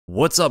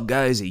What's up,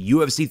 guys?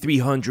 UFC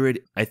 300,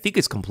 I think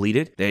it's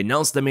completed. They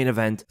announced the main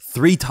event,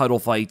 3 title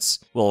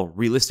fights, well,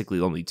 realistically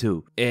only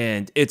 2,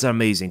 and it's an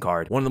amazing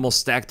card. One of the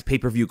most stacked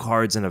pay-per-view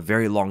cards in a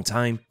very long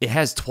time. It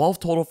has 12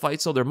 total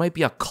fights, so there might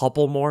be a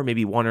couple more,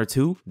 maybe 1 or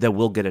 2, that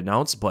will get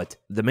announced, but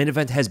the main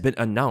event has been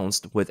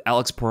announced with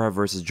Alex Pereira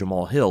versus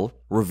Jamahal Hill,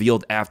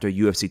 revealed after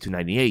UFC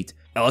 298.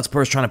 Alex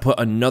Pereira is trying to put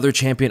another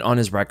champion on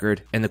his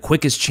record and the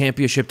quickest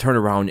championship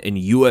turnaround in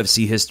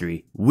UFC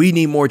history. We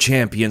need more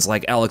champions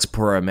like Alex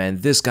Pereira,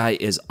 man. This guy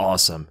is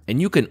awesome. And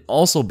you can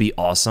also be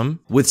awesome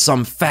with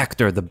some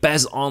Factor, the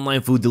best online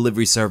food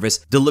delivery service,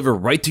 delivered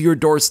right to your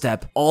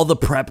doorstep. All the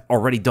prep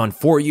already done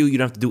for you. You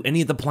don't have to do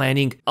any of the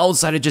planning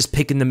outside of just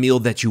picking the meal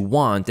that you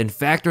want. And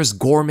Factor's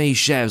gourmet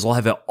chefs will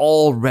have it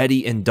all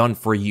ready and done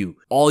for you.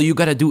 All you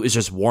gotta do is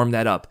just warm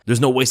that up.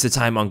 There's no waste of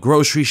time on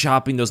grocery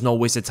shopping. There's no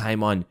waste of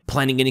time on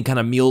planning any kind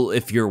of meal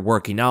if you're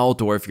working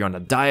out or if you're on a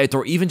diet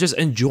or even just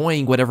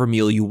enjoying whatever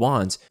meal you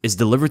want. Is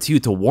delivered to you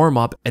to warm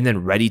up and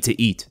then ready to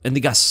eat. And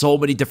they got so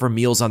many different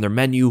meals on their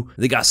menu.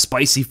 They got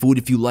spicy food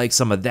if you like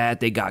some of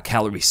that. They got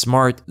calorie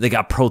smart. They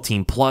got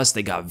protein plus.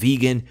 They got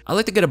vegan. I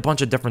like to get a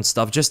bunch of different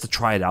stuff just to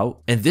try it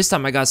out. And this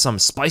time I got some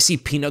spicy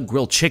peanut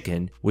grilled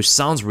chicken, which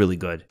sounds really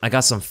good. I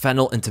got some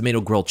fennel and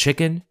tomato grilled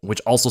chicken,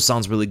 which also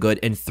sounds really good,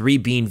 and 3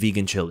 bean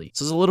vegan chili.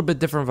 So it's a little bit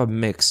different of a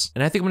mix.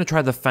 And I think I'm gonna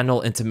try the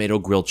fennel and tomato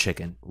grilled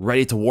chicken.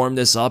 Ready to warm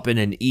this up and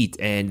then eat.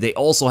 And they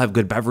also have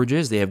good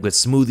beverages. They have good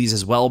smoothies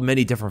as well,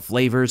 many different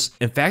flavors.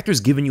 And Factor's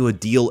giving you a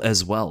deal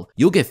as well.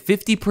 You'll get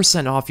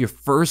 50% off your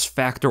first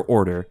Factor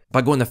order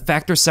by going to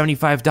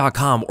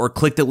factor75.com or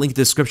click the link in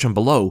the description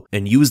below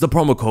and use the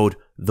promo code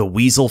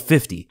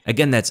theweasel50.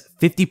 Again, that's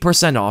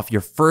 50% off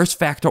your first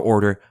Factor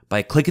order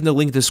by clicking the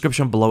link in the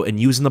description below and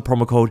using the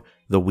promo code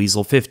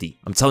theweasel50.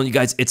 I'm telling you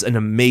guys, it's an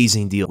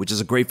amazing deal, which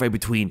is a great fight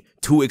between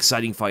 2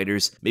 exciting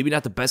fighters. Maybe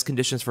not the best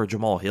conditions for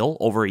Jamahal Hill,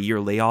 over a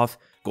year layoff,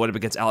 going up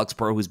against Alex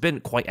Pereira, who's been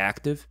quite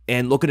active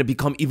and looking to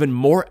become even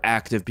more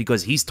active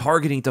because he's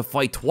targeting to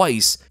fight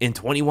twice in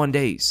 21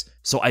 days.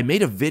 So I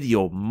made a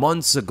video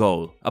months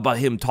ago about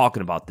him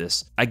talking about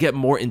this. I get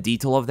more in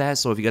detail of that,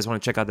 so if you guys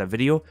want to check out that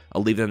video,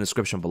 I'll leave it in the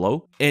description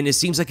below. And it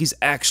seems like he's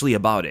actually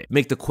about it.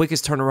 Make the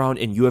quickest turnaround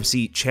in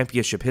UFC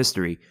championship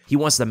history. He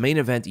wants the main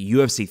event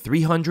UFC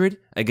 300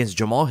 against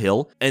Jamahal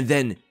Hill, and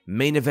then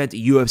main event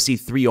UFC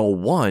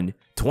 301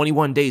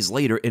 21 days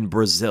later in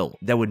Brazil.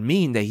 That would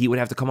mean that he would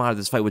have to come out of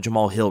this fight with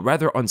Jamahal Hill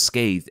rather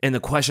unscathed. And the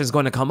question is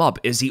going to come up,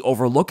 is he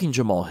overlooking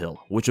Jamahal Hill?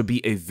 Which would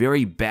be a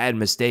very bad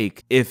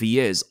mistake if he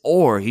is.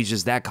 Or he's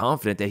just that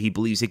confident that he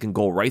believes he can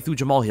go right through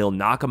Jamahal Hill,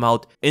 knock him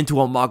out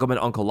into a Magomed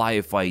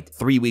Ankalaev fight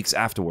 3 weeks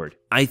afterward.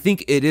 I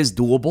think it is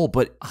doable,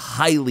 but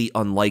highly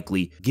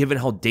unlikely given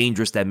how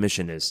dangerous that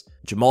mission is.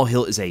 Jamahal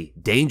Hill is a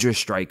dangerous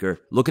striker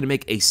looking to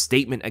make a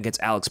statement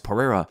against Alex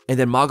Pereira, and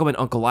then Magomed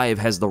Ankalaev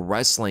has the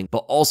wrestling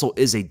but also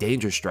is a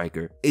dangerous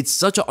striker. It's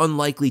such an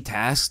unlikely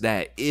task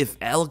that if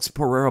Alex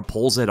Pereira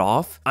pulls it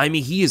off, I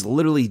mean, he is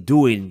literally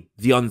doing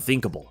the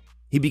unthinkable.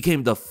 He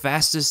became the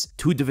fastest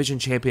 2-division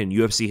champion in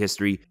UFC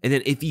history, and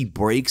then if he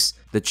breaks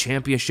the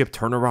championship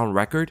turnaround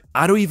record,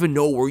 I don't even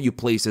know where you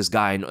place this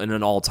guy in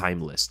an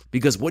all-time list,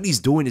 because what he's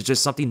doing is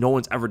just something no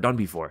one's ever done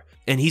before.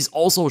 And he's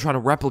also trying to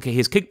replicate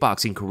his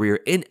kickboxing career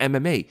in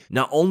MMA.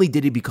 Not only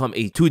did he become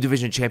a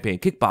 2-division champion in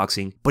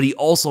kickboxing, but he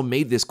also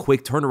made this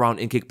quick turnaround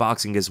in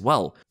kickboxing as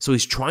well. So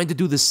he's trying to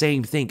do the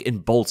same thing in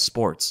both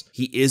sports.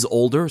 He is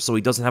older, so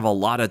he doesn't have a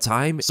lot of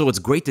time, so it's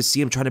great to see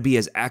him trying to be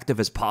as active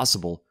as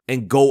possible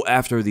and go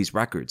after these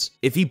records.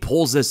 If he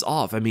pulls this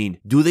off, I mean,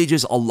 do they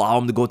just allow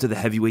him to go to the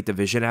heavyweight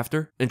division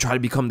after and try to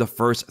become the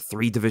first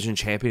 3-division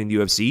champion in the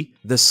UFC?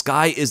 The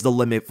sky is the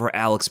limit for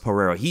Alex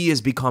Pereira. He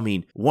is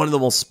becoming one of the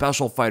most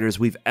special fighters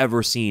we've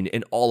ever seen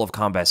in all of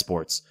combat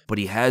sports. But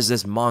he has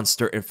this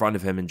monster in front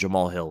of him in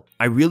Jamahal Hill.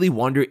 I really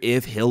wonder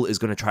if Hill is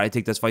going to try to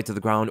take this fight to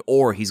the ground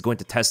or he's going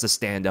to test the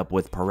stand-up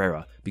with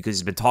Pereira, because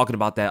he's been talking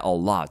about that a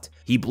lot.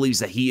 He believes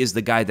that he is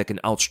the guy that can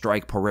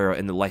outstrike Pereira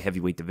in the light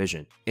heavyweight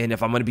division. And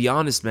if I'm going to be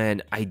honest,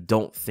 man, I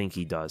don't think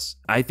he does.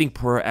 I think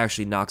Pereira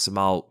actually knocks him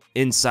out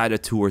inside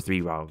of 2 or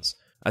 3 rounds.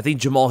 I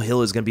think Jamahal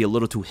Hill is going to be a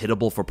little too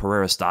hittable for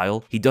Pereira's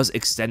style. He does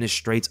extend his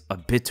straights a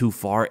bit too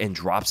far and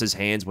drops his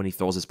hands when he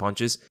throws his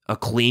punches. A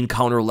clean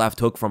counter left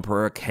hook from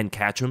Pereira can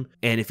catch him.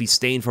 And if he's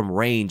staying from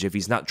range, if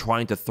he's not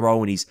trying to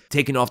throw and he's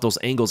taking off those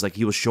angles like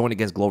he was showing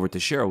against Glover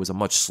Teixeira, who was a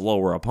much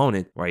slower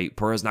opponent, right?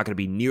 Pereira's not going to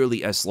be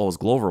nearly as slow as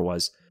Glover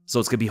was. So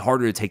it's going to be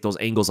harder to take those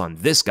angles on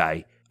this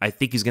guy. I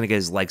think he's going to get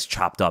his legs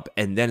chopped up,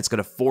 and then it's going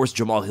to force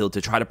Jamahal Hill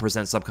to try to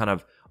present some kind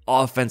of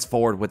offense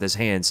forward with his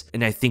hands,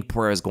 and I think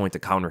Pereira is going to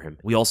counter him.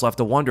 We also have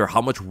to wonder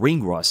how much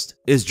ring rust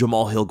is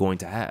Jamahal Hill going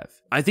to have.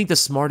 I think the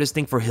smartest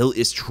thing for Hill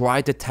is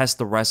try to test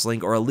the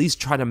wrestling, or at least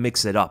try to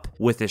mix it up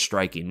with his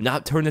striking,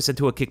 not turn this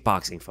into a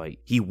kickboxing fight.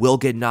 He will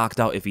get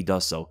knocked out if he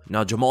does so.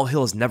 Now, Jamahal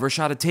Hill has never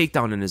shot a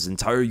takedown in his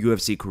entire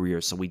UFC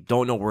career, so we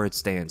don't know where it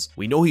stands.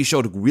 We know he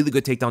showed really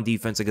good takedown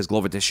defense against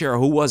Glover Teixeira,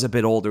 who was a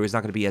bit older. He's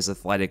not going to be as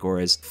athletic or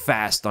as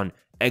fast on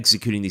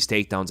executing these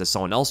takedowns as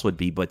someone else would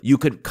be, but you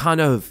could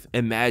kind of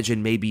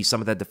imagine maybe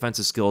some of that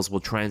defensive skills will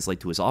translate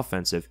to his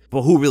offensive,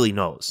 but who really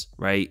knows,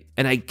 right?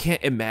 And I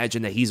can't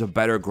imagine that he's a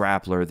better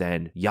grappler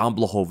than Jan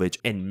Blachowicz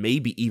and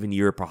maybe even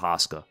Jiri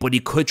Prochazka, but he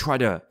could try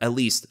to at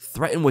least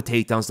threaten with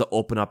takedowns to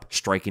open up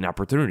striking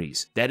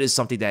opportunities. That is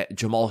something that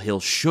Jamahal Hill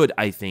should,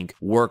 I think,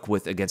 work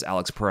with against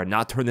Alex Pereira,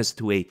 not turn this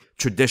into a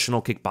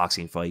traditional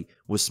kickboxing fight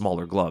with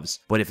smaller gloves.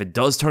 But if it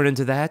does turn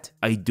into that,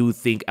 I do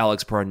think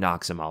Alex Pereira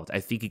knocks him out. I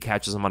think he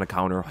catches him on a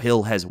counter.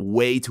 Hill has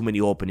way too many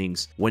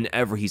openings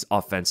whenever he's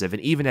offensive,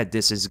 and even at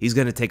distance, he's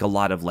going to take a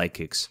lot of leg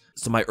kicks.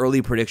 So my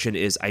early prediction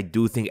is I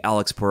do think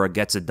Alex Pereira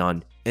gets it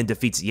done and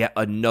defeats yet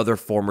another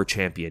former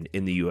champion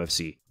in the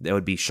UFC. That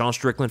would be Sean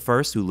Strickland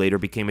first, who later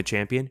became a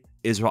champion,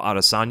 Israel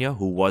Adesanya,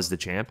 who was the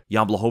champ,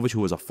 Jan Blachowicz,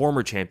 who was a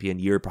former champion,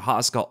 Jiri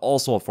Prochazka,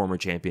 also a former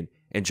champion,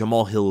 and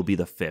Jamahal Hill will be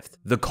the 5th.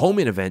 The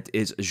co-main event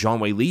is Zhang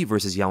Weili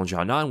versus Yan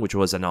Xiaonan, which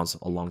was announced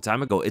a long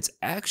time ago. It's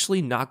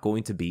actually not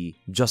going to be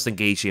Justin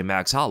Gaethje and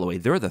Max Holloway.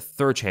 They're the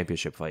 3rd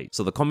championship fight.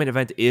 So the co-main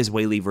event is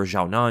Weili versus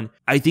Xiaonan.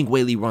 I think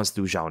Weili runs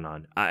through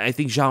Xiaonan. I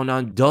think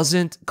Xiaonan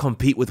doesn't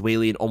compete with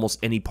Weili in almost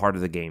any part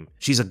of the game.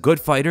 She's a good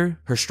fighter.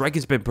 Her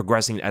striking's been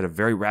progressing at a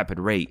very rapid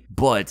rate,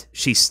 but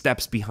she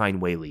steps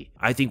behind Weili.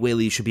 I think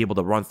Weili should be able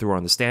to run through her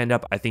on the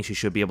stand-up. I think she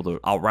should be able to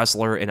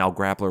out-wrestle her and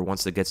out-grapple her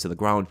once it gets to the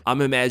ground. I'm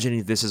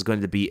imagining this is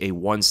going to be a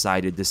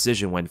one-sided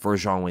decision win for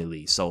Zhang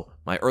Weili. So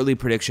my early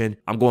prediction,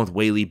 I'm going with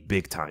Weili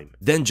big time.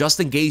 Then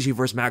Justin Gaethje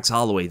versus Max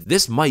Holloway.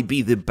 This might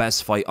be the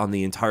best fight on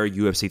the entire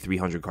UFC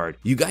 300 card.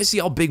 You guys see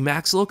how big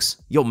Max looks?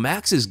 Yo,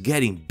 Max is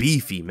getting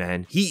beefy,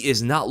 man. He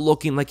is not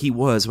looking like he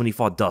was when he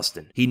fought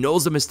Dustin. He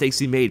knows the mistakes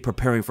he made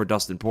preparing for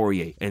Dustin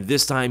Poirier, and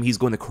this time he's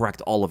going to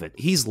correct all of it.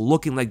 He's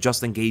looking like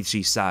Justin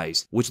Gaethje's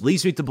size, which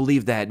leads me to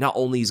believe that not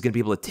only he's going to be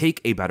able to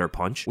take a better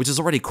punch, which is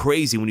already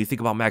crazy when you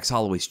think about Max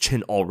Holloway's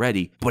chin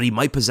already, but he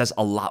might possess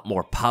a lot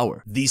more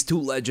power. These two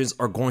legends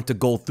are going to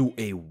go through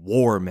a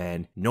war,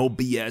 man. No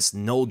BS,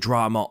 no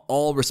drama,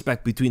 all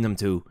respect between them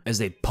two as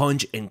they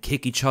punch and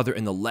kick each other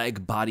in the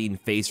leg, body, and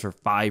face for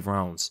 5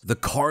 rounds. The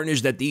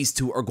carnage that these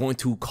two are going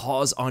to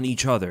cause on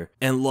each other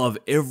and love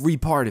every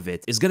part of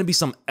it is going to be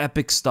some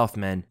epic stuff,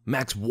 man.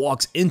 Max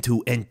walks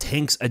into and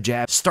tanks a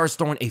jab, starts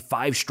throwing a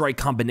 5-strike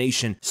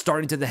combination,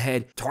 starting to the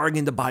head,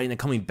 targeting the body, and then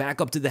coming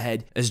back up to the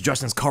head as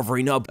Justin's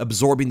covering up,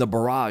 absorbing the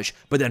barrage,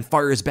 but then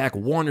fires back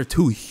 1 or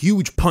 2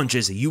 huge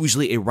punches,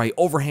 usually a right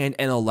overhand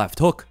and a left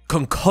hook.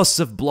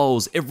 Concussive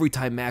blows every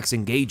time Max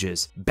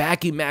engages,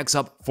 backing Max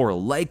up for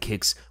leg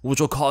kicks,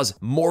 which will cause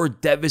more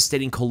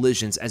devastating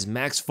collisions as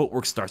Max's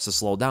footwork starts to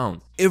slow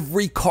down.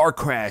 Every car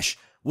crash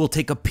will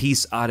take a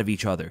piece out of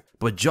each other,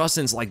 but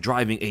Justin's like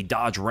driving a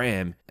Dodge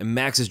Ram and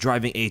Max is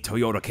driving a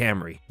Toyota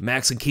Camry.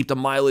 Max can keep the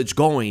mileage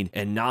going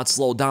and not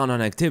slow down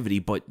on activity,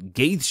 but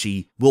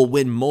Gaethje will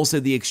win most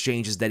of the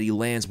exchanges that he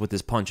lands with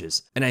his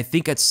punches. And I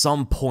think at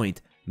some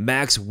point,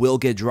 Max will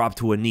get dropped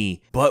to a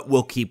knee, but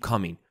will keep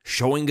coming,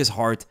 showing his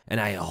heart,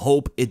 and I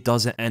hope it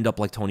doesn't end up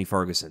like Tony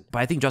Ferguson. But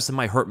I think Justin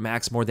might hurt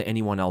Max more than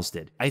anyone else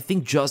did. I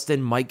think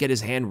Justin might get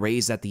his hand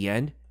raised at the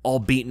end, all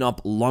beaten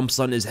up, lumps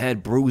on his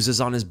head, bruises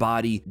on his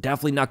body,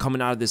 definitely not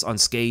coming out of this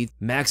unscathed.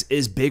 Max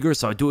is bigger,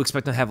 so I do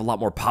expect him to have a lot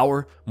more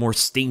power, more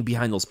sting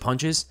behind those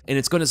punches, and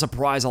it's going to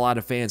surprise a lot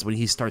of fans when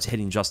he starts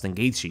hitting Justin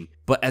Gaethje.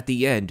 But at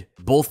the end,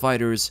 both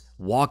fighters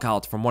walk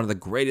out from one of the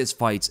greatest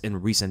fights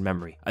in recent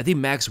memory. I think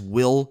Max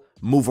will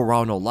move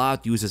around a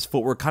lot, use his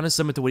footwork, kind of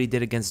similar to what he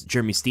did against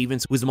Jeremy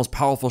Stephens, who's the most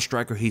powerful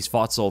striker he's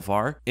fought so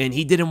far. And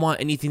he didn't want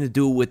anything to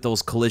do with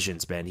those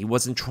collisions, man. He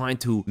wasn't trying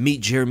to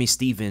meet Jeremy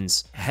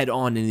Stephens head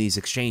on in these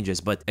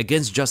exchanges, but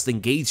against Justin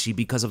Gaethje,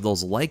 because of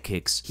those leg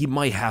kicks, he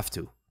might have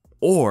to.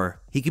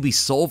 Or he could be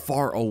so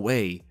far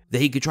away that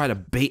he could try to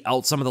bait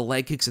out some of the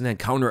leg kicks and then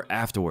counter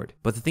afterward.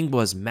 But the thing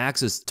was,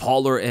 Max is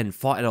taller and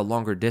fought at a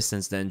longer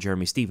distance than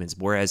Jeremy Stephens,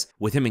 whereas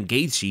with him and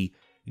Gaethje,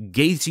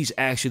 Gaethje's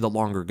actually the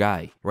longer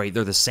guy, right?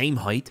 They're the same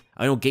height.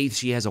 I know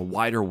Gaethje has a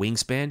wider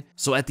wingspan,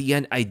 so at the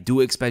end, I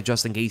do expect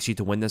Justin Gaethje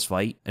to win this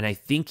fight, and I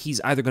think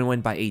he's either going to win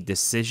by a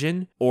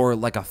decision or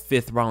like a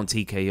 5th round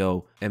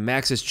TKO, and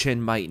Max's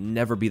chin might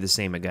never be the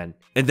same again.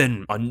 And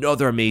then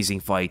another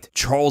amazing fight,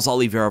 Charles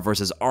Oliveira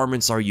versus Arman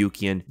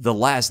Tsarukyan, the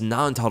last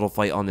non-title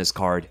fight on this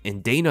card,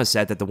 and Dana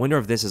said that the winner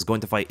of this is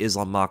going to fight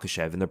Islam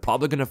Makhachev, and they're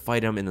probably going to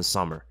fight him in the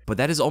summer. But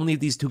that is only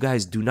if these two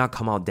guys do not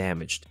come out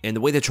damaged. And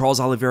the way that Charles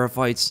Oliveira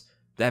fights,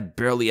 that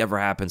barely ever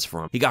happens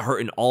for him. He got hurt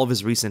in all of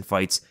his recent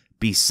fights,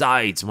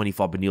 besides when he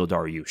fought Beneil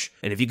Dariush.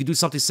 And if you could do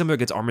something similar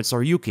against Arman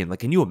Tsarukyan, like,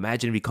 can you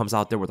imagine if he comes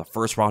out there with a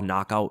 1st round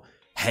knockout,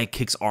 head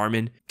kicks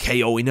Arman,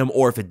 KOing him,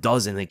 or if it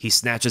doesn't, like, he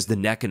snatches the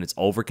neck and it's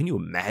over? Can you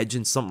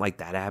imagine something like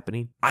that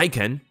happening? I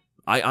can.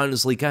 I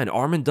honestly can.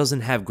 Arman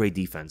doesn't have great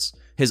defense.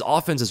 His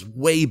offense is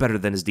way better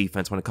than his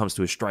defense when it comes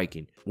to his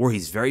striking, where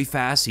he's very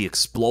fast, he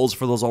explodes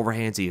for those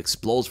overhands, he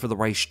explodes for the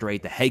right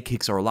straight, the head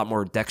kicks are a lot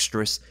more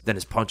dexterous than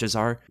his punches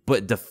are,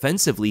 but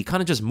defensively, he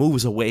kind of just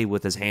moves away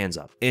with his hands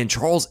up. And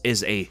Charles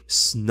is a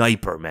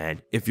sniper,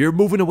 man. If you're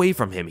moving away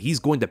from him, he's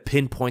going to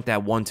pinpoint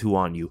that 1-2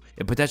 on you.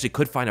 It potentially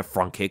could find a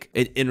front kick,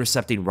 an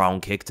intercepting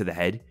round kick to the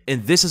head,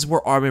 and this is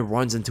where Arman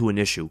runs into an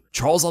issue.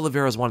 Charles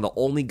Oliveira is one of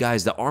the only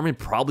guys that Arman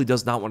probably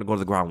does not want to go to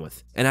the ground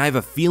with, and I have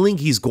a feeling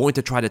he's going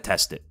to try to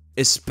test it,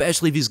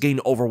 especially if he's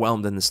getting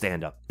overwhelmed in the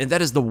stand-up. And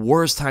that is the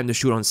worst time to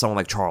shoot on someone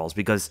like Charles,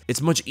 because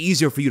it's much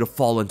easier for you to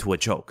fall into a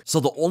choke. So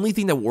the only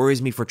thing that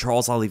worries me for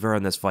Charles Oliveira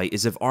in this fight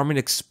is if Arman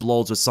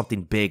explodes with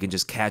something big and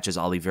just catches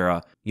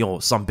Oliveira, you know,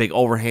 some big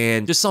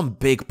overhand, just some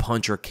big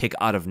punch or kick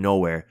out of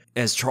nowhere,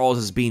 as Charles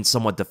is being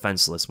somewhat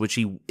defenseless, which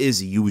he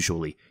is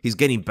usually. He's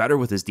getting better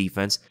with his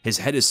defense, his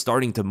head is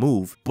starting to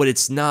move, but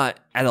it's not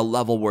at a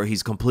level where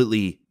he's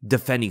completely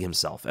defending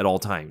himself at all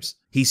times.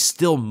 He's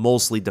still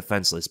mostly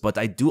defenseless, but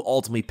I do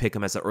ultimately pick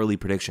him as an early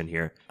prediction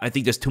here. I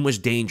think there's too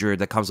much danger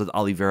that comes with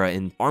Oliveira,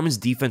 and Arman's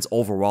defense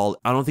overall,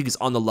 I don't think he's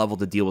on the level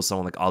to deal with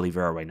someone like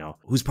Oliveira right now,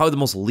 who's probably the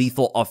most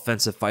lethal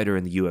offensive fighter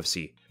in the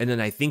UFC. And then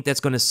I think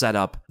that's going to set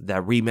up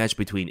that rematch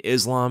between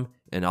Islam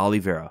and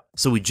Oliveira.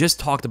 So we just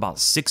talked about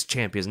 6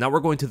 champions. Now we're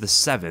going to the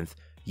 7th.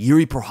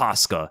 Jiri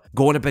Prochazka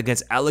going up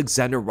against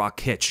Aleksandar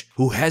Rakic,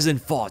 who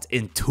hasn't fought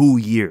in 2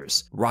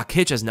 years.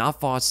 Rakic has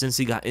not fought since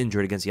he got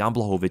injured against Yan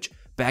Blachowicz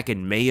back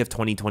in May of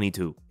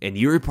 2022. And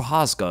Jiri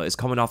Prochazka is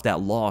coming off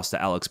that loss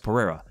to Alex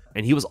Pereira.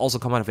 And he was also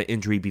coming out of an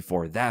injury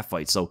before that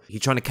fight, so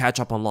he's trying to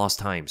catch up on lost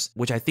times,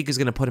 which I think is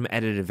going to put him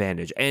at an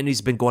advantage. And he's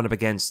been going up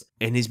against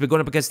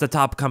the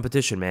top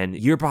competition, man.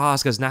 Jiri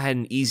Prochazka has not had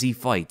an easy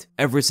fight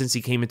ever since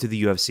he came into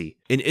the UFC.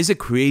 And is it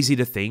crazy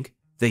to think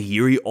that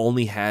Jiri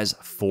only has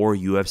 4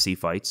 UFC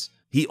fights?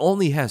 He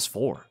only has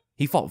 4.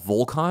 He fought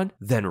Volkan,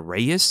 then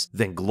Reyes,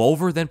 then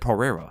Glover, then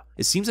Pereira.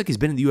 It seems like he's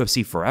been in the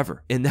UFC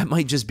forever, and that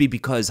might just be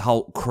because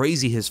how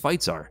crazy his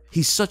fights are.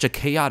 He's such a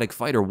chaotic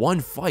fighter.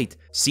 One fight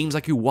seems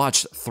like you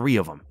watched 3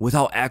 of them with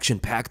how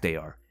action-packed they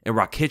are. And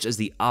Rakic is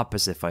the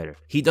opposite fighter.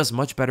 He does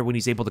much better when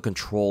he's able to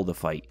control the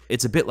fight.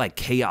 It's a bit like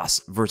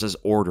chaos versus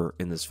order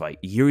in this fight.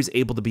 Jiri's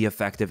able to be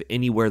effective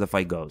anywhere the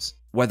fight goes.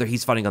 Whether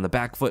he's fighting on the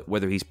back foot,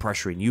 whether he's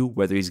pressuring you,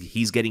 whether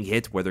he's getting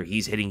hit, whether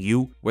he's hitting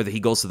you, whether he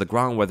goes to the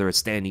ground, whether it's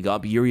standing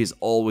up, Jiri is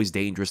always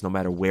dangerous no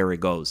matter where it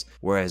goes.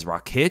 Whereas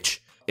Rakic,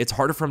 it's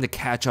harder for him to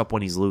catch up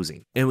when he's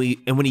losing. And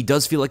when he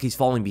does feel like he's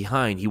falling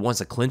behind, he wants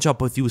to clinch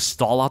up with you,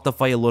 stall out the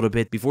fight a little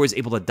bit before he's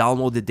able to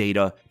download the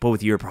data. But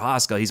with Jiri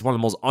Prochazka, he's one of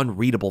the most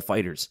unreadable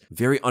fighters.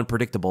 Very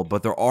unpredictable,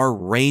 but there are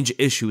range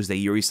issues that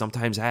Jiri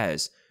sometimes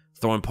has.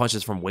 Throwing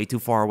punches from way too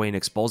far away and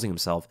exposing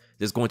himself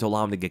is going to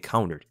allow him to get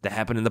countered. That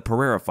happened in the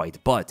Pereira fight.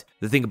 But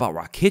the thing about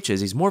Rakic is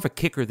he's more of a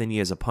kicker than he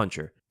is a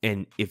puncher.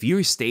 And if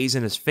Jiri stays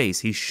in his face,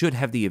 he should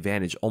have the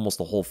advantage almost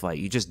the whole fight.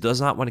 He just does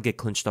not want to get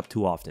clinched up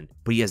too often.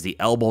 But he has the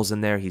elbows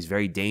in there. He's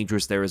very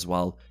dangerous there as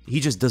well. He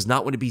just does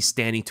not want to be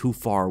standing too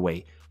far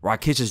away.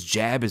 Rakic's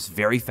jab is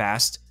very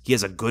fast. He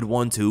has a good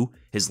one too.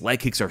 His leg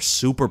kicks are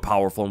super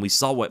powerful, and we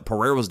saw what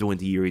Pereira was doing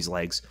to Jiri's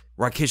legs.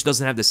 Rakic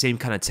doesn't have the same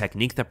kind of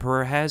technique that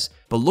Pereira has,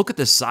 but look at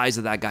the size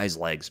of that guy's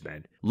legs,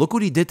 man. Look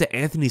what he did to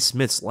Anthony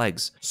Smith's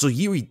legs. So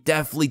Jiri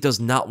definitely does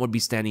not want to be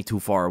standing too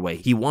far away.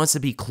 He wants to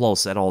be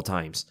close at all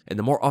times, and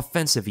the more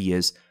offensive he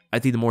is, I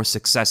think the more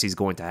success he's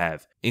going to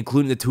have,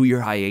 including the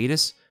 2-year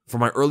hiatus. For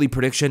my early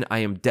prediction, I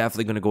am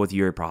definitely going to go with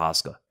Jiri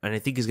Prochazka, and I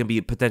think he's going to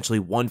be potentially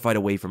one fight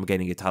away from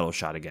getting a title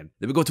shot again.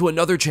 Then we go to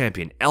another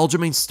champion,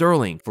 Aljamain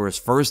Sterling, for his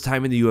first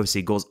time in the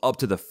UFC, goes up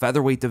to the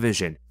featherweight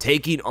division,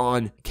 taking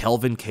on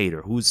Kelvin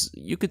Kattar, who's,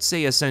 you could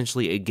say,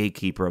 essentially a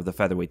gatekeeper of the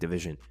featherweight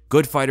division.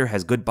 Good fighter,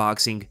 has good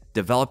boxing,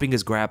 developing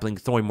his grappling,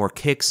 throwing more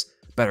kicks,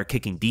 better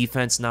kicking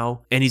defense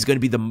now, and he's going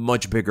to be the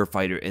much bigger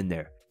fighter in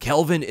there.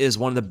 Kelvin is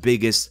one of the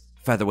biggest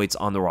featherweights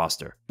on the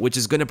roster, which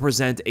is going to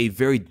present a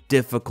very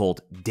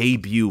difficult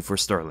debut for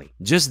Sterling.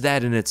 Just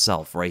that in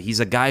itself, right? He's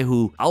a guy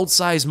who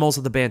outsized most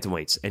of the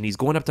bantamweights, and he's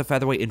going up to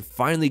featherweight and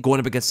finally going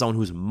up against someone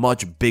who's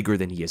much bigger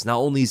than he is. Not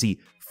only is he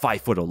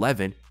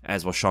 5'11",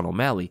 as was Sean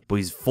O'Malley, but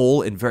he's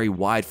full and very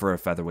wide for a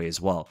featherweight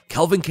as well.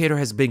 Kelvin Kattar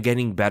has been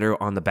getting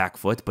better on the back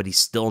foot, but he's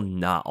still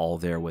not all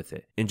there with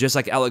it. And just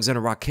like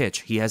Aleksandar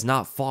Rakic, he has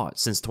not fought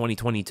since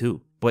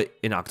 2022. But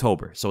in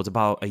October, so it's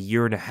about a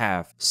year and a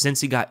half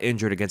since he got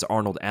injured against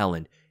Arnold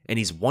Allen, and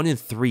he's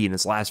 1-3 in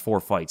his last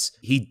 4 fights.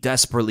 He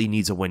desperately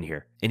needs a win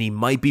here, and he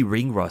might be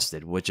ring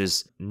rusted, which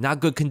is not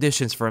good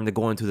conditions for him to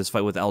go into this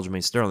fight with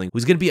Aljamain Sterling,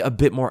 who's going to be a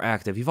bit more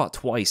active. He fought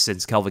twice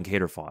since Kelvin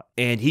Kattar fought,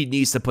 and he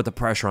needs to put the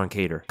pressure on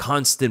Kattar.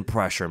 Constant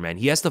pressure, man.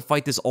 He has to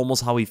fight this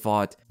almost how he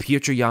fought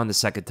Petr Yan the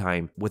second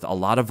time, with a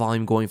lot of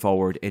volume going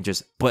forward, and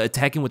but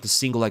attacking with the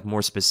single leg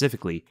more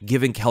specifically,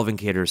 given Kelvin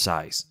Kattar's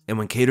size. And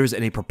when Kattar's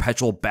in a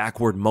perpetual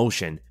backward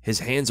motion, his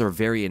hands are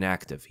very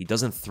inactive. He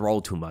doesn't throw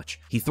too much.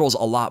 He throws a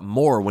lot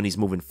more when he's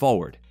moving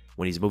forward.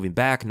 When he's moving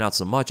back, not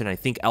so much, and I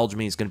think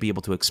Aljamain is going to be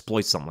able to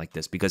exploit something like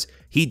this because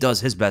he does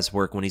his best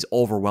work when he's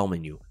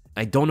overwhelming you.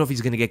 I don't know if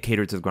he's going to get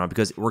Kattar to the ground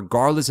because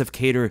regardless if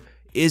Kattar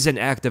isn't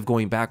active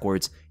going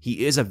backwards,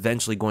 he is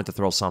eventually going to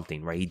throw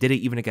something, right? He did it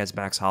even against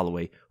Max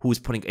Holloway, who was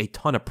putting a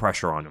ton of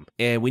pressure on him.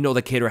 And we know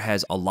that Kattar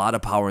has a lot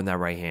of power in that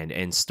right hand.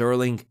 And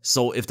Sterling,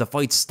 so if the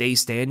fight stays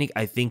standing,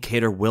 I think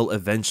Kattar will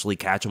eventually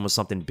catch him with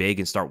something big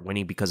and start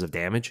winning because of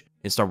damage,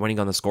 and start winning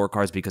on the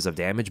scorecards because of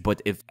damage.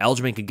 But if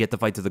Aljamain can get the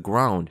fight to the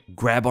ground,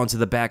 grab onto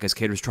the back as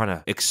Kattar's trying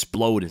to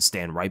explode and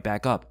stand right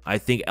back up, I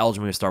think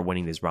Aljamain will start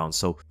winning these rounds.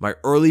 So my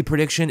early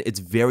prediction, it's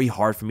very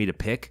hard for me to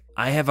pick.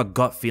 I have a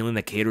gut feeling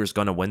that Kattar is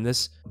going to win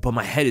this, but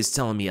my head is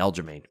telling me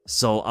Aljamain.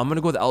 So I'm going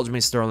to go with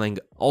Aljamain Sterling.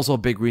 Also a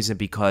big reason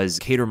because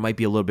Kattar might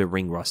be a little bit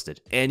ring rusted,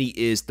 and he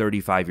is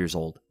 35 years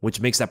old, which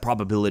makes that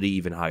probability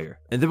even higher.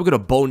 And then we're going to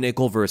Bo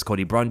Nickal versus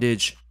Cody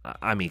Brundage.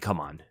 I mean, come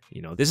on.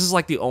 You know, this is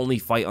like the only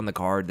fight on the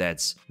card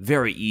that's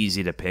very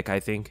easy to pick, I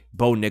think.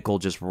 Bo Nickal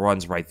just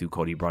runs right through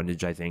Cody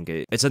Brundage, I think.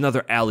 It's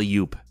another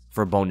alley-oop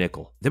for Bo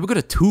Nickal. Then we're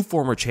going to two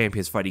former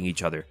champions fighting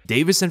each other.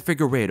 Deiveson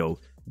Figueiredo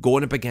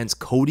going up against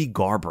Cody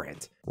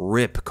Garbrandt.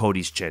 Rip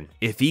Cody's chin.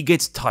 If he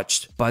gets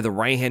touched by the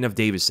right hand of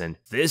Deiveson,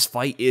 this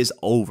fight is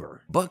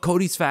over. But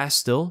Cody's fast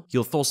still.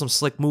 He'll throw some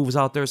slick moves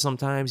out there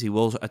sometimes. He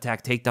will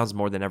attack takedowns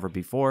more than ever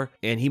before.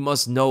 And he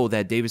must know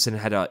that Deiveson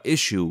had an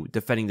issue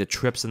defending the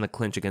trips in the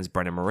clinch against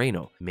Brendan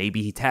Moreno.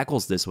 Maybe he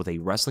tackles this with a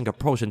wrestling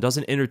approach and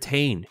doesn't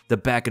entertain the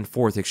back and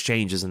forth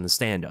exchanges in the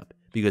stand-up.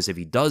 Because if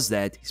he does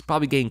that, he's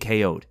probably getting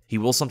KO'd. He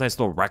will sometimes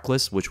throw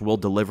reckless, which will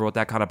deliver with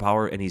that kind of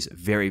power, and he's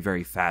very,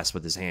 very fast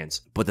with his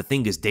hands. But the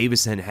thing is,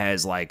 Deiveson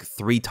has like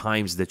 3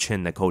 times the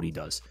chin that Cody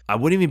does. I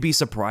wouldn't even be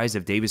surprised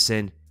if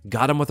Deiveson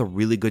got him with a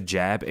really good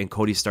jab and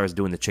Cody starts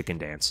doing the chicken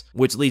dance,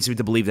 which leads me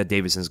to believe that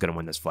Deiveson is going to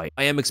win this fight.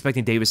 I am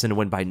expecting Deiveson to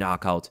win by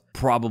knockout,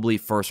 probably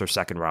first or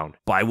second round.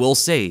 But I will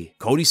say,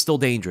 Cody's still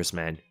dangerous,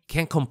 man.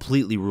 Can't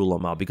completely rule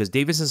him out because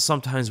Deiveson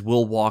sometimes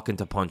will walk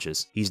into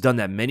punches. He's done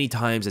that many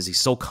times as he's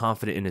so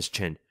confident in his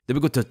chin. Then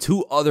we go to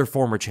 2 other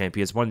former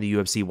champions, one in the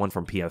UFC, one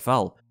from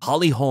PFL.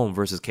 Holly Holm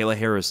versus Kayla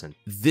Harrison.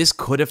 This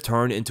could have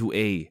turned into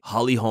a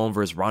Holly Holm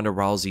versus Ronda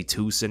Rousey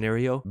 2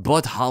 scenario,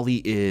 but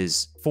Holly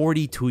is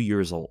 42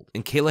 years old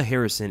and Kayla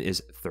Harrison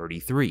is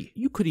 33.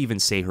 You could even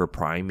say her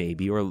prime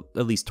maybe, or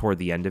at least toward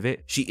the end of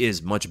it. She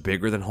is much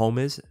bigger than Holm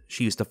is.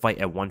 She used to fight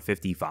at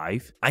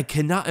 155. I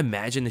cannot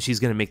imagine that she's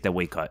going to make that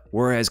weight cut.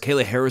 Whereas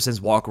Kayla Harrison's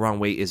walk around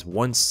weight is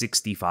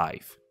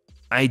 165.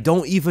 I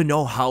don't even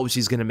know how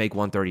she's going to make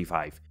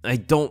 135. I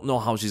don't know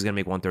how she's going to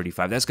make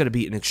 135. That's going to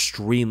be an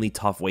extremely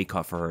tough weight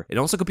cut for her. It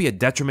also could be a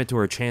detriment to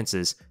her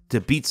chances to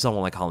beat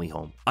someone like Holly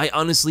Holm. I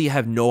honestly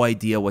have no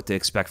idea what to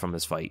expect from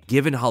this fight,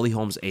 given Holly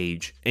Holm's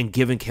age and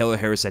given Kayla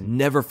Harrison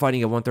never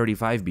fighting at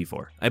 135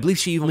 before. I believe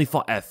she only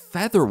fought at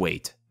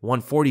featherweight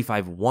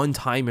 145 one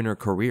time in her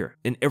career,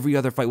 and every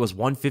other fight was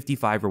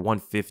 155 or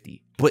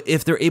 150. But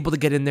if they're able to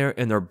get in there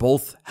and they're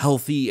both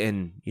healthy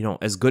and, you know,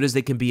 as good as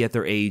they can be at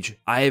their age,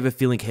 I have a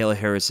feeling Kayla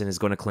Harrison is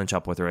going to clinch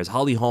up with her, as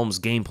Holly Holm's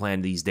game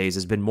plan these days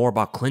has been more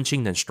about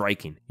clinching than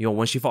striking. You know,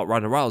 when she fought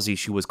Ronda Rousey,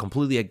 she was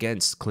completely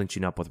against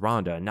clinching up with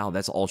Ronda, and now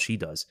that's all she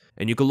does.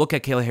 And you can look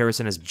at Kayla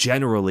Harrison as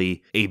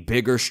generally a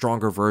bigger,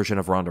 stronger version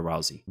of Ronda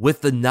Rousey,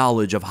 with the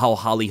knowledge of how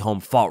Holly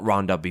Holm fought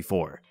Ronda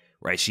before.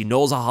 Right, she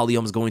knows how Holly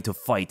Holm is going to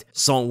fight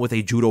someone with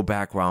a judo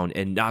background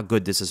and not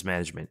good distance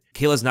management.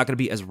 Kayla's not going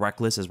to be as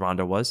reckless as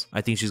Ronda was.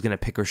 I think she's going to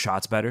pick her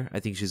shots better. I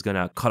think she's going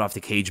to cut off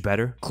the cage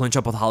better, clinch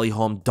up with Holly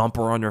Holm, dump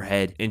her on her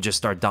head, and just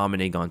start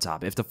dominating on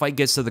top. If the fight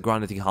gets to the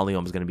ground, I think Holly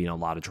Holm is going to be in a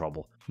lot of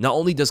trouble. Not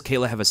only does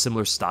Kayla have a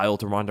similar style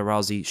to Ronda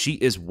Rousey, she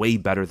is way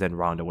better than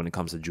Ronda when it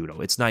comes to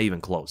judo. It's not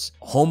even close.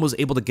 Holm was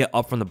able to get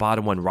up from the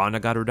bottom when Ronda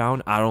got her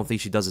down. I don't think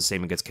she does the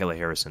same against Kayla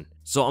Harrison.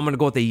 So I'm going to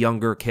go with a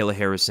younger Kayla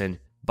Harrison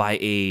by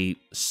a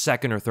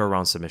second or third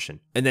round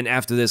submission. And then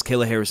after this,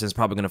 Kayla Harrison is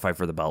probably going to fight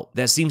for the belt.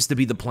 That seems to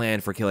be the plan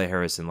for Kayla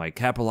Harrison, like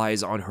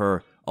capitalize on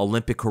her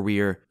Olympic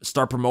career,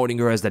 start promoting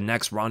her as the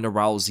next Ronda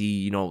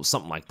Rousey, you know,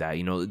 something like that,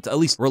 you know, at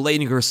least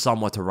relating her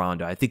somewhat to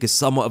Ronda. I think is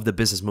somewhat of the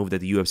business move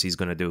that the UFC is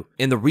going to do.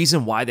 And the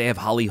reason why they have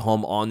Holly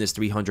Holm on this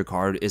 300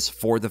 card is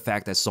for the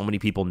fact that so many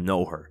people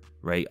know her,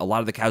 right? A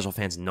lot of the casual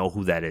fans know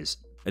who that is.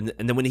 And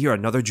then when you hear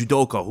another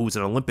judoka who's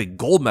an Olympic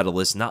gold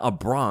medalist, not a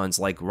bronze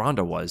like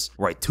Ronda was,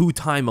 right,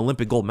 2-time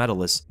Olympic gold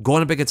medalist,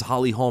 going up against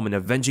Holly Holm and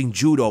avenging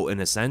judo in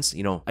a sense,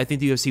 you know, I think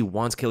the UFC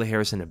wants Kayla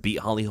Harrison to beat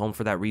Holly Holm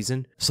for that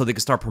reason, so they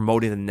can start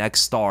promoting the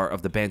next star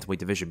of the bantamweight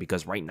division,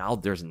 because right now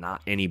there's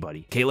not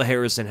anybody. Kayla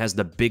Harrison has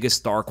the biggest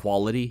star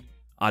quality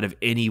out of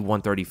any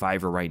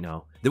 135er right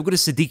now. Then we go to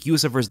Sodiq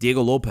Yusuff versus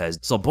Diego Lopes.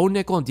 So Bo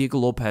Nickal and Diego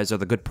Lopes are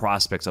the good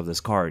prospects of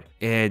this card.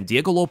 And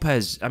Diego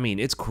Lopes, I mean,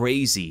 it's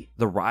crazy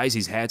the rise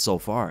he's had so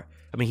far.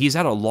 I mean, he's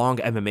had a long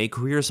MMA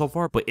career so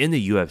far, but in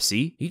the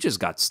UFC, he just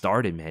got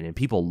started, man, and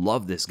people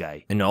love this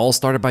guy. And it all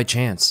started by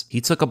chance. He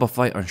took up a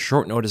fight on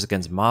short notice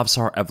against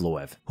Movsar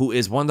Evloev, who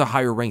is one of the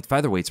higher ranked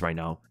featherweights right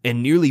now,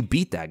 and nearly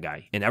beat that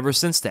guy. And ever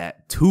since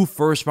that, 2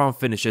 first round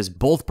finishes,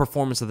 both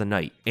performance of the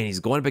night, and he's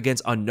going up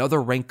against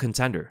another ranked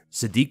contender.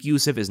 Sodiq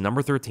Yusuff is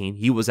number 13.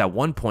 He was at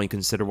one point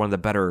considered one of the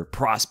better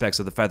prospects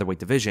of the featherweight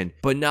division,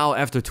 but now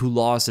after 2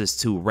 losses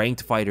to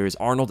ranked fighters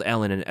Arnold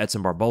Allen and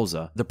Edson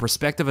Barboza, the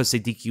perspective of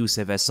Sodiq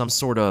Yusuff as some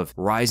sort of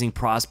rising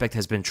prospect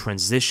has been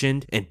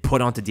transitioned and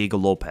put onto Diego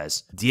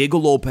Lopes. Diego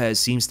Lopes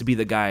seems to be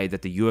the guy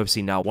that the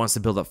UFC now wants to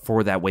build up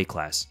for that weight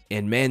class.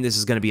 And man, this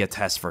is going to be a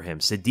test for him.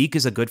 Sodiq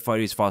is a good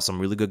fighter. He's fought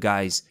some really good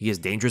guys. He has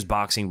dangerous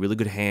boxing, really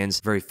good hands,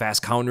 very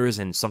fast counters,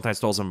 and sometimes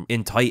throws them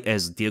in tight,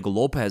 as Diego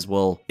Lopes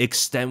will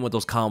extend with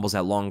those combos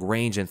at long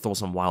range and throw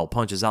some wild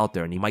punches out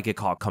there, and he might get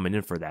caught coming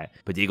in for that.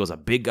 But Diego's a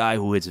big guy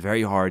who hits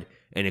very hard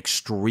and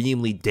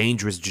extremely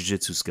dangerous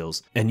jiu-jitsu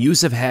skills. And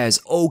Yusuff has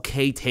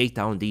okay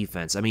takedown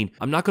defense. I mean,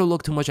 I'm not going to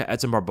look too much at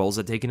Edson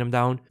Barboza taking him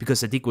down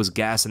because Sodiq was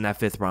gassed in that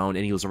 5th round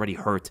and he was already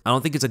hurt. I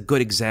don't think it's a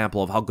good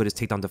example of how good his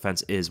takedown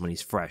defense is when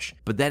he's fresh.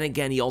 But then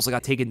again, he also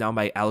got taken down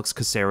by Alex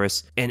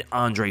Caceres and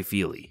Andre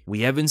Fili.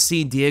 We haven't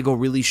seen Diego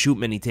really shoot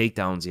many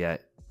takedowns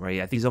yet. Right,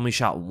 I think he's only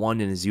shot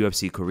 1 in his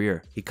UFC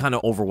career. He kind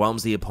of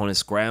overwhelms the opponent,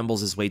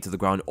 scrambles his way to the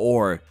ground,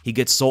 or he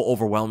gets so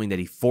overwhelming that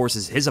he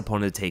forces his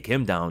opponent to take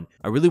him down.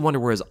 I really wonder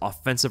where his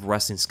offensive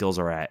wrestling skills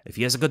are at. If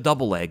he has a good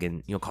double leg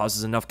and,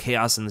 causes enough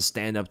chaos in the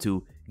stand-up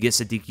to get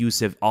Sodiq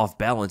Yusuff off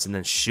balance and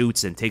then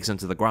shoots and takes him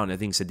to the ground, I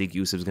think Sodiq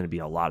Yusuff is going to be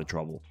in a lot of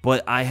trouble.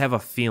 But I have a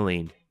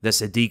feeling that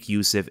Sodiq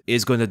Yusuff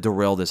is going to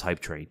derail this hype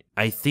train.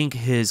 I think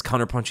his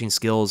counterpunching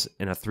skills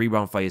in a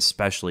 3-round fight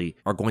especially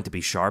are going to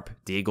be sharp.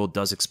 Diego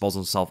does expose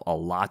himself a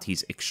lot.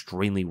 He's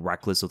extremely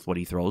reckless with what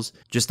he throws.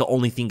 Just the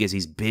only thing is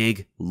he's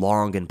big,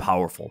 long, and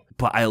powerful.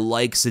 But I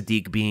like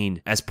Sodiq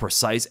being as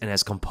precise and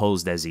as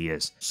composed as he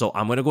is. So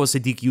I'm going to go with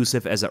Sodiq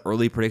Yusuff as an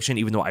early prediction,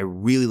 even though I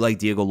really like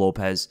Diego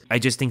Lopes. I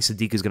just think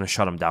Sodiq is going to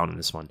shut him down in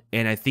this one.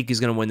 And I think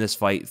he's going to win this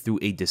fight through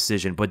a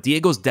decision. But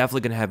Diego's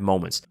definitely going to have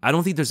moments. I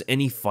don't think there's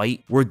any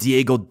fight where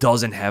Diego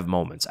doesn't have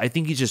moments. I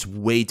think he's just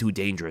way too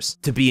dangerous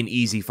to be an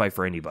easy fight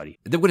for anybody.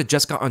 Then we got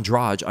Jessica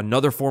Andrade,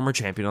 another former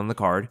champion on the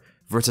card,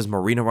 versus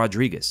Marina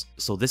Rodriguez.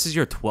 So this is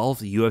your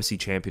 12th UFC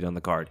champion on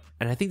the card,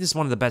 and I think this is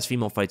one of the best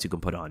female fights you can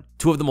put on.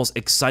 Two of the most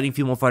exciting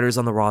female fighters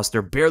on the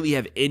roster, barely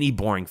have any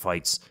boring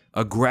fights.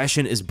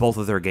 Aggression is both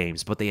of their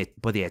games, but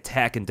they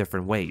attack in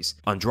different ways.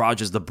 Andrade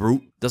is the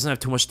brute, doesn't have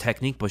too much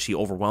technique, but she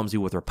overwhelms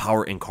you with her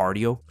power and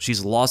cardio.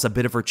 She's lost a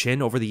bit of her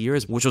chin over the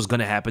years, which was going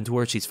to happen to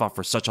her. She's fought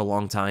for such a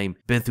long time,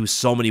 been through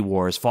so many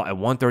wars, fought at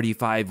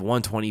 135,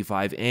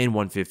 125, and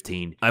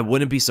 115. I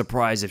wouldn't be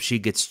surprised if she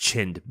gets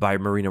chinned by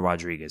Marina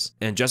Rodriguez.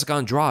 And Jessica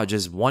Andrade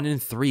is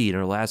 1-3 in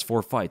her last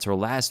 4 fights. Her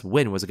last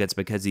win was against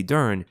Mackenzie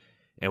Dern,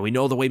 and we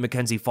know the way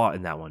Mackenzie fought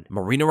in that one.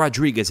 Marina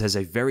Rodriguez has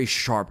a very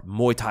sharp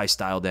Muay Thai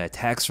style that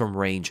attacks from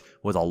range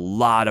with a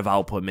lot of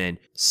output, man.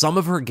 Some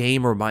of her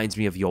game reminds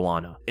me of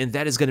Joanna, and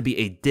that is going to be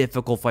a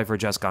difficult fight for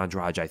Jessica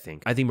Andrade, I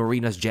think. I think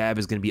Marina's jab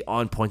is going to be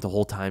on point the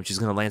whole time. She's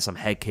going to land some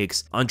head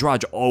kicks.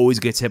 Andrade always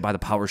gets hit by the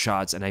power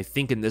shots, and I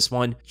think in this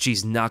one,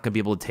 she's not going to be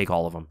able to take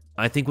all of them.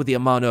 I think with the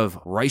amount of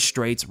right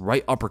straights,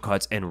 right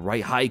uppercuts, and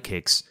right high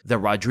kicks that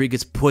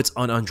Rodriguez puts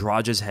on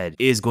Andrade's head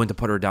is going to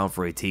put her down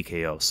for a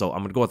TKO. So I'm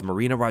going to go with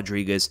Marina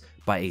Rodriguez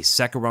by a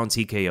 2nd round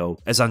TKO,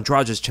 as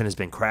Andrade's chin has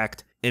been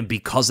cracked. And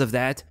because of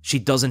that, she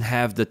doesn't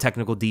have the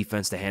technical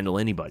defense to handle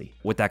anybody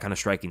with that kind of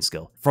striking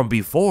skill. From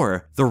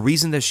before, the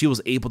reason that she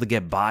was able to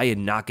get by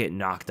and not get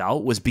knocked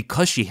out was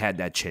because she had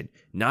that chin,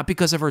 not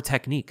because of her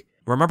technique.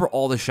 Remember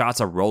all the shots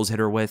that Rose hit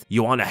her with?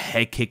 Joanna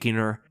head kicking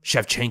her,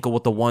 Shevchenko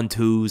with the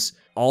 1-2s,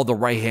 all the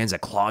right hands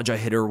that Claudia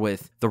hit her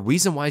with. The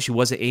reason why she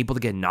wasn't able to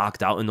get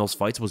knocked out in those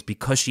fights was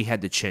because she had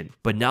the chin.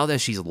 But now that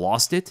she's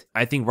lost it,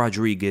 I think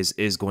Rodriguez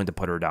is going to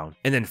put her down.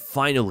 And then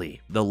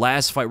finally, the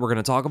last fight we're going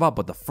to talk about,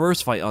 but the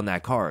first fight on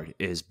that card,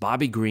 is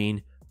Bobby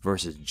Green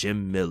versus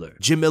Jim Miller.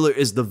 Jim Miller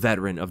is the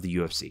veteran of the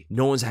UFC.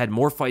 No one's had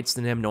more fights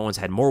than him. No one's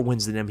had more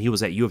wins than him. He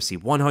was at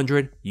UFC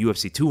 100,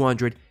 UFC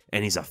 200,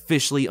 and he's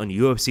officially on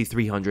UFC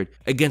 300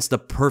 against the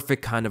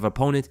perfect kind of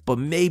opponent, but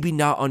maybe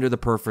not under the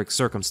perfect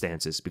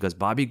circumstances, because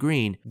Bobby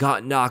Green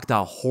got knocked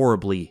out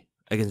horribly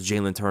against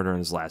Jalen Turner in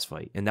his last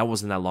fight, and that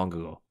wasn't that long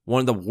ago. One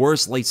of the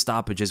worst late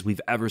stoppages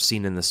we've ever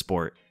seen in the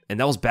sport, and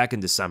that was back in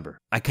December.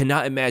 I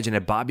cannot imagine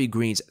at Bobby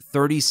Green's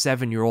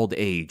 37-year-old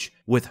age,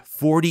 with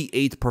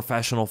 48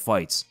 professional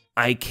fights,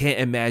 I can't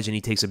imagine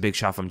he takes a big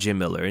shot from Jim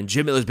Miller. And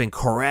Jim Miller's been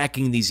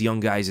cracking these young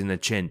guys in the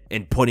chin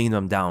and putting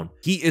them down.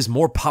 He is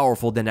more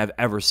powerful than I've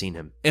ever seen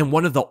him. And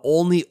one of the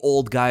only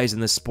old guys in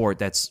the sport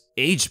that's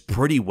aged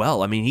pretty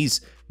well. I mean,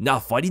 he's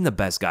not fighting the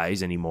best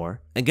guys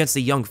anymore. Against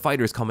the young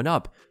fighters coming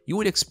up, you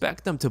would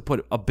expect them to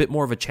put a bit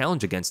more of a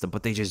challenge against them,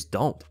 but they just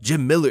don't.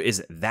 Jim Miller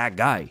is that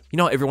guy. You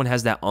know, everyone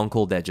has that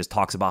uncle that just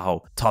talks about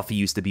how tough he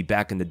used to be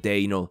back in the day,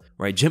 you know,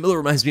 right? Jim Miller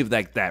reminds me of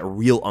that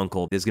real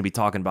uncle that's going to be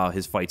talking about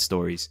his fight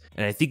stories.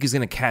 And I think he's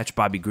going to catch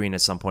Bobby Green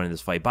at some point in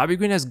this fight. Bobby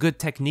Green has good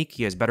technique.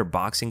 He has better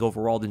boxing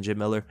overall than Jim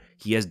Miller.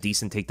 He has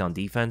decent takedown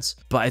defense.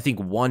 But I think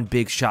one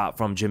big shot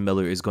from Jim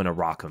Miller is going to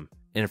rock him.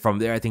 And from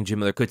there, I think Jim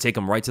Miller could take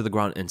him right to the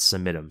ground and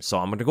submit him. So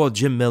I'm going to go with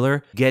Jim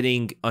Miller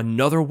getting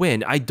another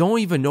win. I don't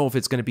even know if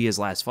it's going to be his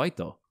last fight,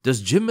 though.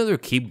 Does Jim Miller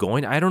keep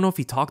going? I don't know if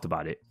he talked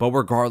about it. But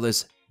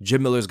regardless,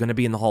 Jim Miller is going to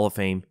be in the Hall of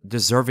Fame,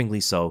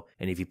 deservingly so.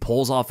 And if he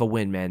pulls off a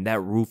win, man, that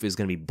roof is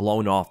going to be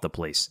blown off the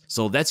place.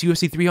 So that's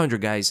UFC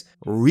 300, guys.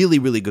 Really,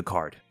 really good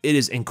card. It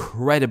is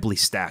incredibly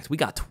stacked. We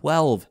got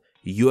 12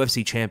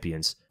 UFC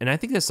champions. And I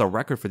think that's the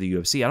record for the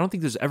UFC. I don't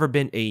think there's ever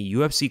been a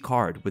UFC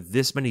card with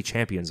this many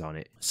champions on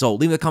it. So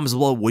leave in the comments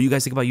below what you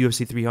guys think about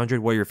UFC 300,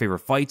 what are your favorite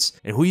fights,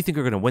 and who you think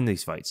are going to win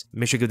these fights.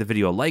 Make sure to give the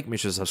video a like, make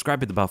sure to subscribe,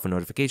 hit the bell for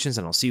notifications,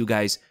 and I'll see you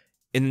guys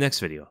in the next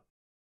video.